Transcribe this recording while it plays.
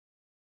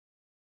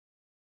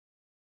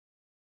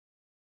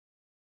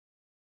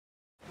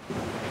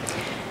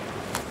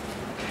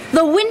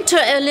The Winter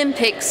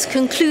Olympics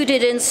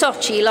concluded in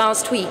Sochi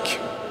last week,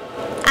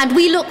 and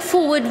we look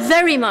forward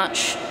very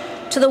much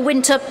to the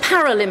Winter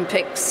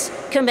Paralympics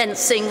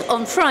commencing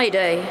on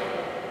Friday.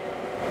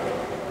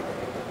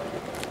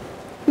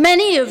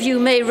 Many of you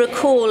may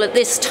recall at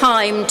this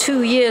time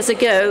 2 years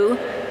ago,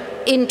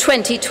 in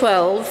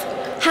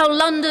 2012, how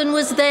London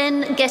was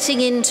then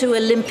getting into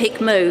Olympic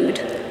mode.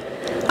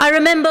 I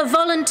remember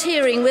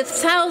volunteering with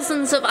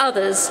thousands of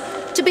others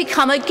to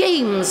become a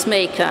games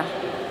maker.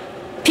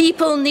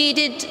 People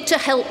needed to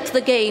help the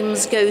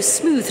games go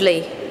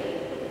smoothly.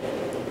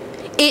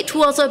 It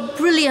was a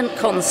brilliant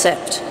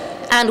concept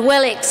and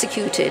well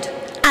executed,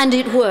 and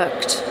it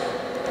worked.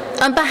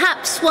 And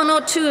perhaps one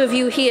or two of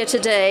you here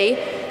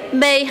today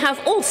may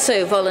have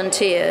also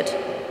volunteered,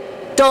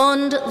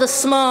 donned the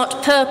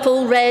smart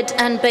purple, red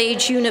and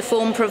beige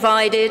uniform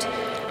provided,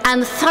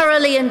 and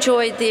thoroughly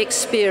enjoyed the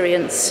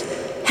experience,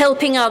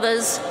 helping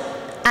others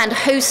and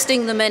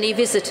hosting the many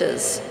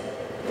visitors.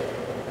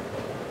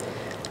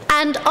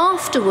 And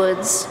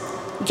afterwards,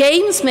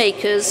 games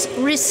makers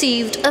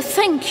received a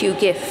thank you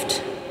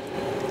gift.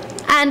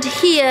 And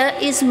here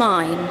is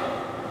mine.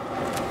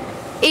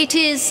 It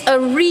is a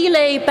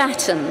relay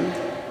baton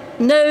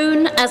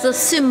known as a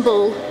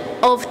symbol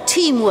of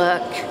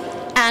teamwork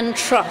and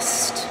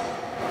trust.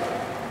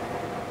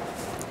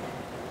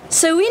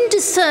 So in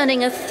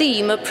discerning a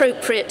theme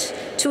appropriate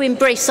to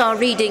embrace our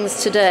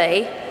readings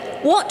today,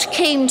 what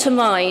came to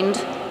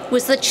mind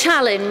was the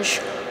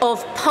challenge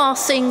of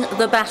passing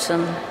the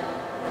baton.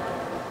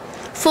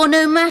 For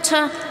no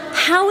matter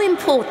how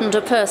important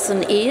a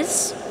person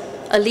is,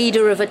 a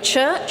leader of a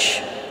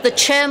church, the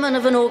chairman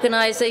of an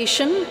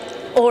organization,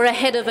 or a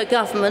head of a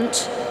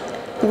government,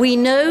 we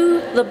know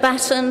the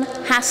baton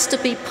has to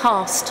be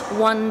passed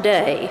one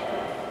day,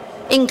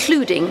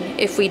 including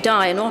if we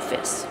die in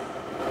office.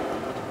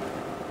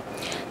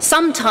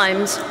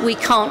 Sometimes we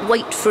can't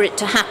wait for it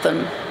to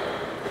happen.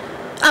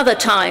 Other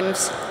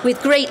times,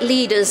 with great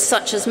leaders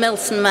such as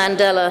Nelson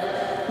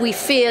Mandela, we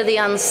fear the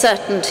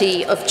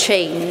uncertainty of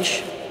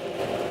change.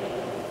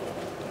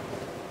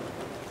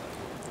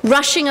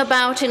 Rushing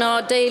about in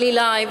our daily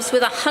lives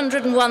with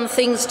 101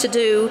 things to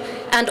do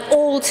and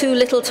all too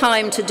little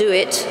time to do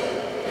it,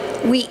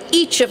 we,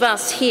 each of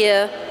us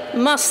here,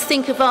 must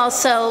think of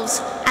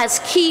ourselves as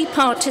key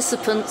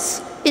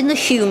participants in the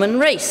human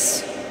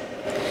race.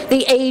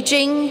 The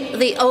aging,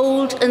 the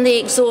old and the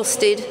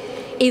exhausted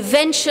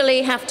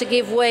eventually have to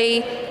give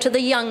way to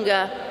the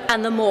younger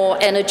and the more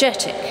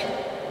energetic.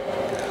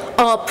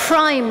 Our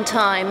prime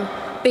time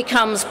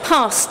becomes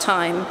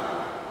pastime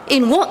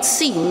in what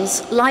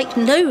seems like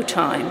no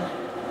time.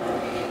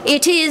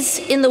 It is,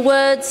 in the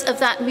words of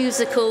that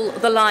musical,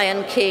 The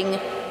Lion King,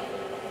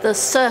 the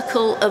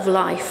circle of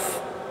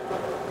life.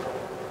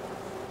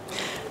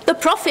 The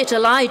prophet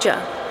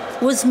Elijah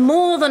was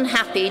more than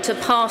happy to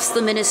pass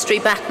the ministry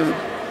baton,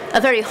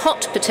 a very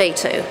hot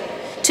potato,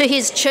 to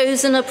his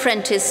chosen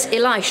apprentice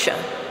Elisha,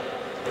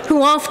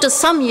 who after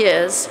some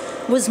years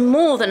was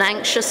more than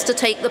anxious to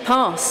take the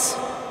pass.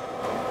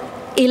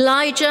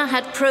 Elijah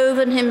had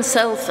proven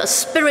himself a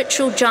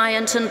spiritual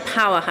giant and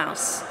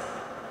powerhouse.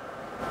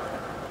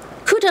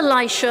 Could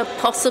Elisha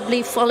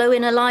possibly follow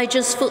in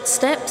Elijah's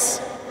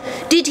footsteps?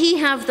 Did he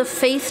have the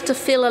faith to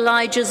fill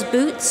Elijah's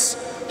boots,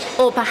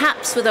 or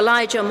perhaps with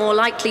Elijah more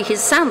likely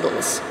his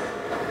sandals?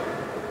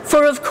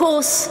 For of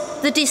course,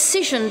 the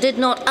decision did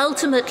not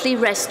ultimately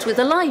rest with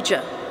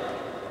Elijah.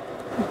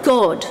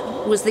 God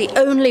was the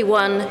only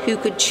one who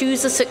could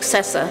choose a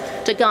successor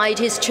to guide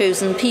his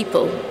chosen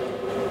people.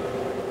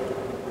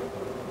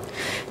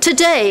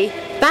 Today,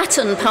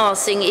 baton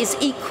passing is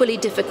equally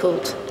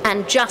difficult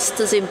and just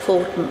as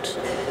important.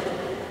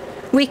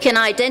 We can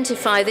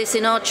identify this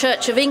in our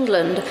Church of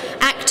England,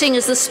 acting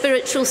as the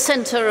spiritual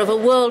centre of a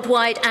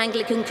worldwide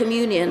Anglican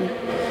communion,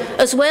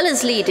 as well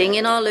as leading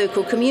in our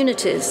local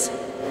communities.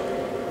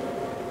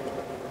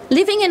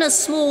 Living in a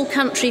small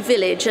country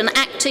village and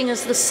acting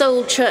as the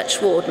sole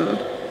church warden,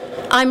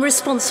 I'm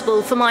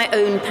responsible for my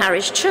own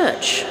parish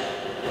church.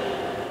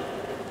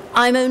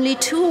 I'm only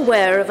too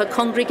aware of a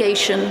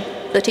congregation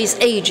that is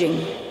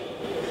aging.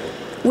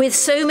 With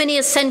so many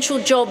essential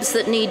jobs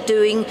that need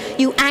doing,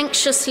 you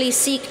anxiously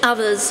seek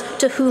others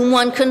to whom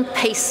one can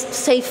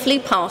safely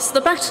pass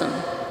the baton.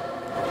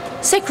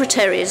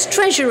 Secretaries,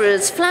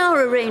 treasurers,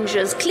 flower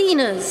arrangers,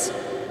 cleaners.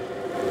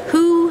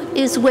 Who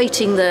is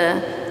waiting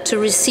there to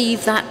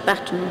receive that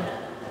baton?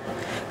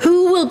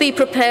 Who will be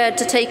prepared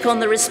to take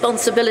on the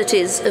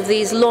responsibilities of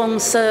these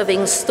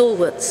long-serving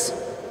stalwarts?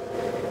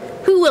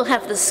 Who will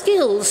have the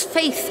skills,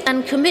 faith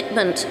and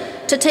commitment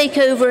to take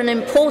over an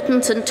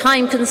important and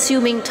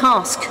time-consuming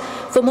task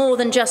for more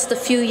than just a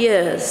few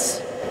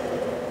years?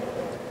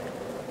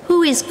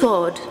 Who is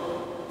God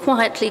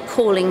quietly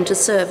calling to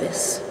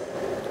service?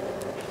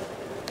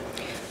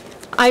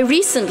 I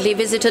recently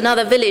visited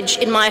another village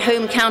in my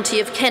home county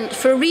of Kent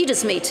for a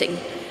readers' meeting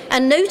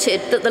and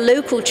noted that the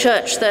local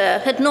church there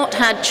had not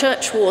had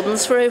church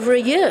wardens for over a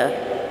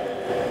year.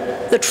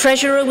 The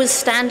treasurer was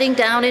standing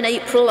down in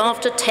April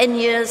after 10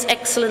 years'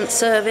 excellent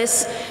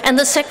service, and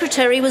the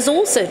secretary was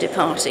also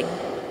departing.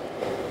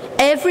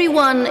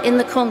 Everyone in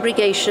the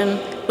congregation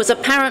was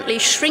apparently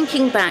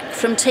shrinking back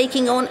from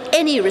taking on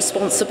any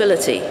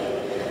responsibility,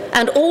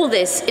 and all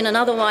this in an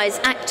otherwise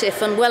active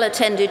and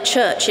well-attended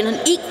church in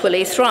an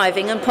equally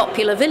thriving and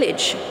popular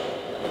village.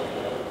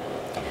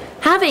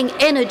 Having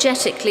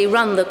energetically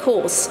run the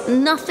course,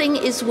 nothing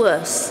is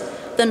worse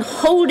than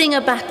holding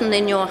a baton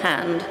in your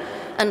hand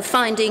and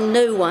finding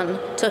no one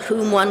to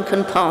whom one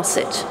can pass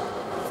it,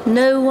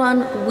 no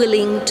one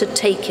willing to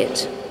take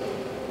it.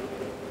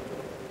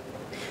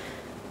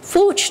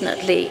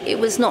 Fortunately, it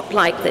was not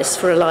like this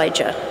for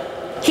Elijah.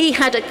 He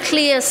had a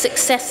clear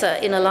successor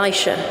in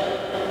Elisha.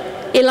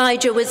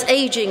 Elijah was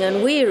aging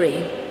and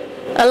weary.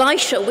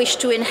 Elisha wished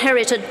to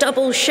inherit a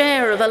double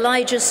share of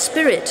Elijah's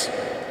spirit,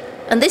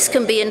 and this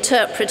can be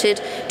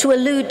interpreted to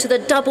allude to the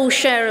double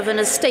share of an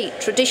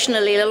estate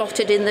traditionally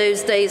allotted in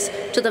those days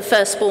to the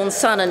firstborn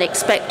son and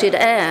expected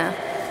heir.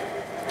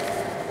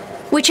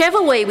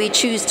 Whichever way we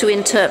choose to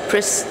interpret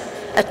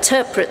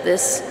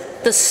this,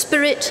 the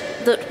spirit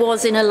that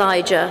was in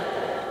Elijah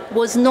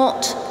was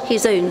not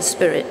his own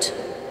spirit,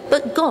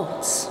 but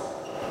God's.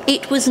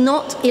 It was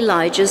not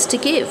Elijah's to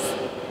give.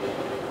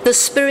 The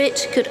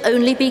spirit could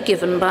only be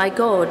given by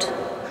God.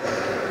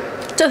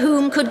 To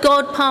whom could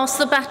God pass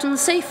the baton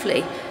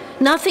safely?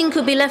 Nothing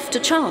could be left to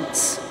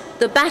chance.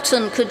 The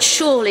baton could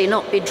surely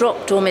not be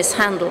dropped or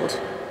mishandled.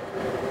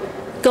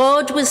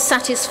 God was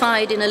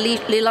satisfied in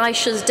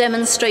Elisha's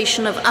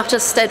demonstration of utter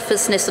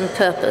steadfastness and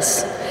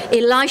purpose.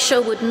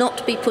 Elisha would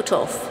not be put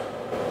off.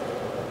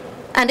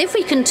 And if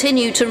we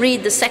continue to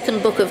read the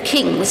second book of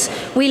Kings,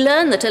 we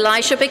learn that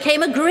Elisha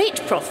became a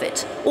great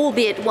prophet,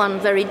 albeit one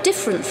very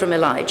different from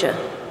Elijah.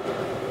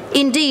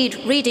 Indeed,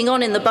 reading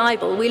on in the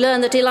Bible, we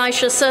learn that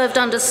Elisha served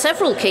under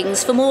several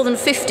kings for more than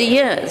 50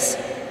 years.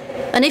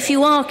 And if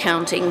you are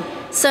counting,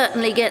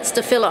 certainly gets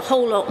to fill a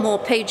whole lot more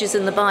pages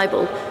in the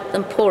Bible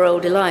than poor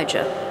old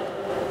Elijah.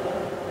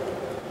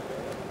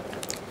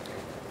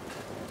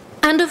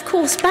 And of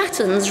course,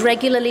 batons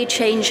regularly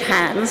change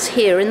hands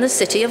here in the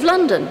City of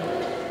London.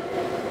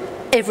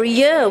 Every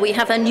year we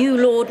have a new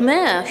Lord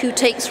Mayor who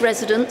takes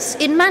residence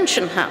in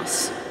Mansion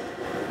House.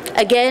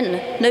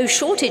 Again, no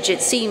shortage,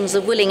 it seems,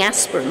 of willing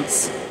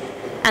aspirants,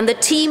 and the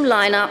team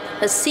lineup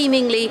has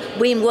seemingly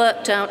been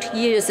worked out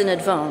years in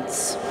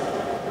advance.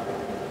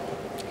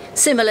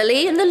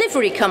 Similarly, in the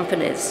livery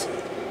companies,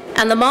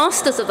 and the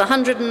masters of the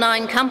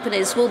 109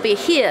 companies will be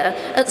here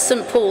at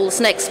St. Paul's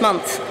next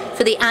month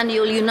for the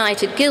annual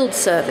United Guild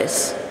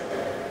service.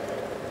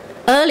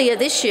 Earlier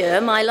this year,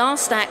 my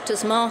last act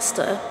as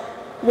master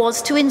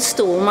was to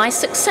install my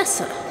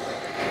successor,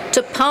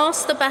 to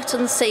pass the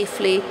baton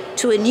safely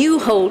to a new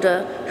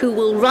holder who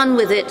will run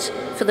with it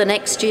for the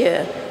next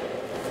year.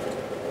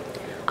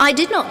 I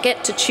did not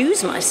get to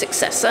choose my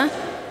successor,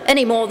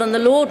 any more than the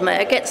Lord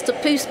Mayor gets to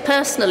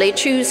personally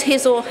choose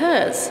his or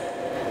hers.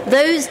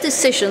 Those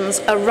decisions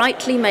are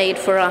rightly made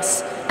for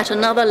us at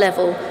another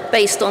level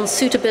based on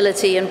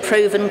suitability and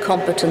proven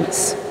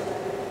competence.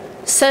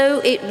 So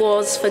it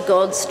was for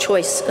God's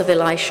choice of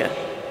Elisha.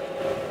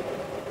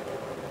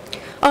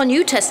 Our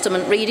New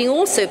Testament reading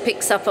also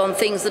picks up on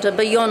things that are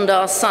beyond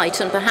our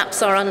sight and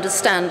perhaps our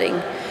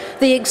understanding.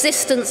 The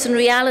existence and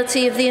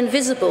reality of the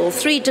invisible,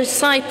 3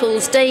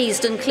 disciples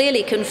dazed and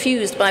clearly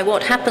confused by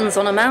what happens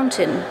on a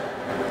mountain.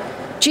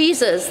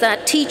 Jesus,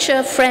 that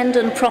teacher, friend,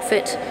 and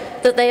prophet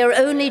that they are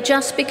only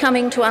just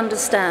becoming to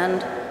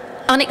understand,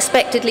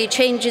 unexpectedly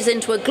changes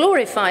into a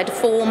glorified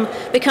form,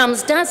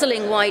 becomes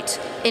dazzling white,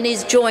 and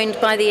is joined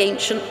by the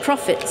ancient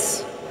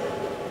prophets.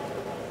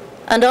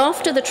 And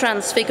after the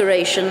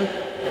transfiguration,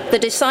 the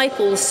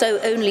disciples saw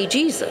only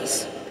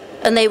Jesus,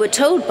 and they were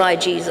told by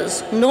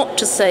Jesus not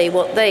to say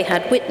what they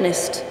had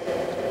witnessed.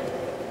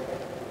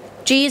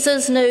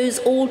 Jesus knows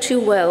all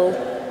too well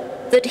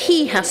that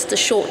he has to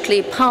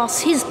shortly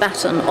pass his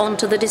baton on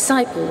to the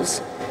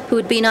disciples who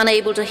had been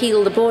unable to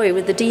heal the boy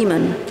with the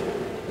demon.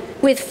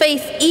 With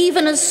faith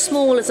even as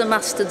small as a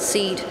mustard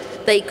seed,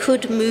 they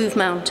could move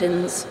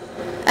mountains.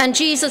 And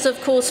Jesus,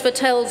 of course,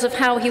 foretells of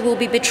how he will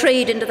be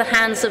betrayed into the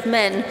hands of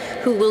men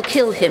who will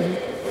kill him.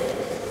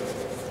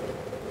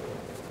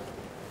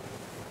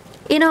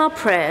 In our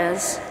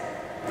prayers,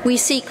 we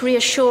seek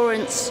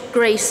reassurance,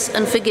 grace,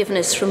 and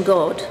forgiveness from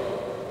God.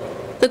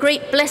 The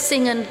great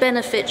blessing and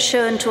benefit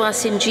shown to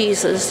us in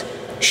Jesus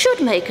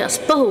should make us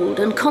bold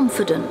and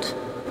confident.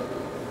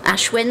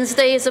 Ash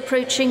Wednesday is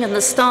approaching, and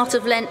the start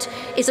of Lent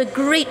is a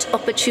great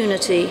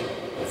opportunity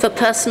for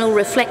personal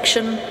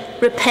reflection,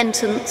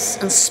 repentance,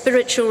 and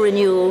spiritual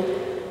renewal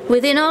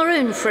within our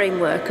own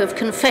framework of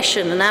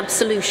confession and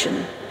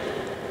absolution.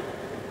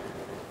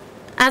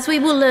 As we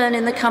will learn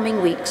in the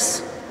coming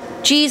weeks,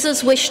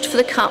 Jesus wished for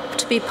the cup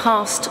to be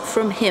passed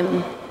from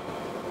him.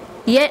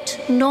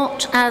 Yet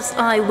not as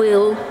I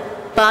will,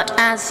 but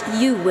as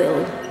you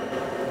will.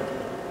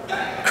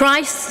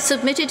 Christ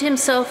submitted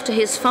himself to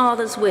his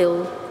Father's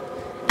will,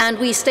 and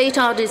we state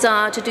our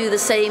desire to do the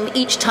same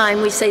each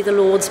time we say the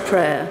Lord's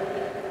Prayer.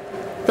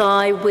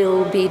 Thy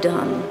will be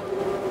done.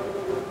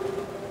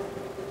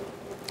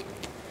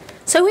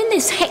 So in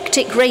this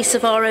hectic race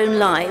of our own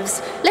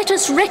lives, let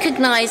us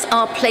recognize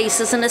our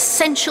place as an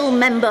essential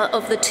member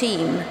of the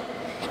team.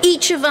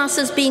 Each of us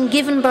has been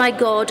given by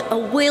God a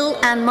will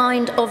and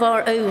mind of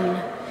our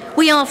own.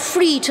 We are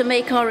free to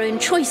make our own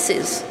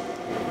choices.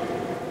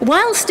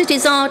 Whilst it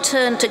is our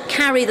turn to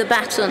carry the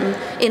baton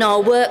in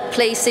our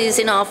workplaces,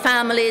 in our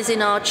families,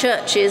 in our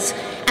churches,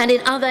 and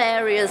in other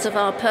areas of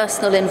our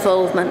personal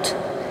involvement,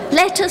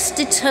 let us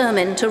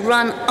determine to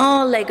run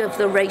our leg of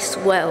the race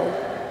well,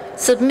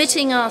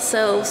 submitting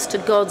ourselves to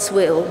God's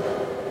will.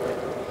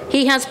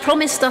 He has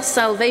promised us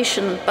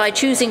salvation by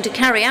choosing to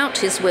carry out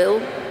his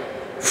will.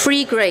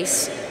 Free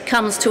grace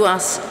comes to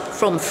us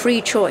from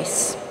free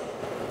choice.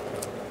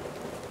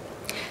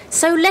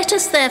 So let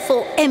us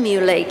therefore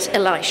emulate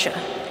Elisha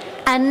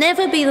and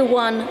never be the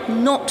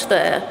one not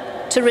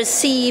there to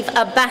receive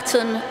a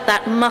baton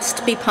that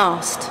must be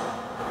passed.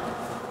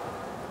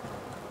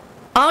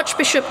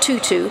 Archbishop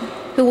Tutu,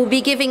 who will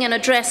be giving an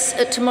address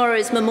at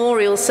tomorrow's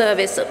memorial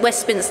service at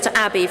Westminster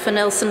Abbey for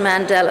Nelson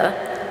Mandela,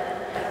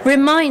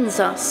 reminds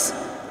us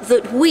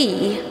that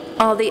we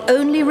are the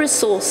only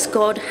resource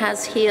God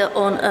has here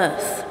on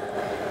earth.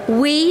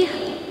 We,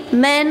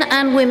 men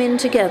and women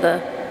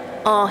together,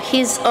 are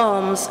his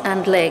arms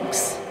and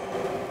legs.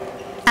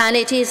 And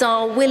it is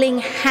our willing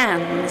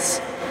hands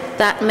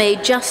that may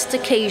just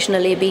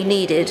occasionally be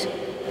needed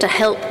to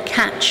help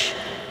catch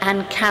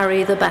and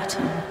carry the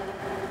baton.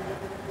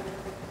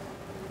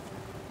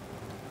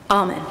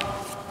 Amen.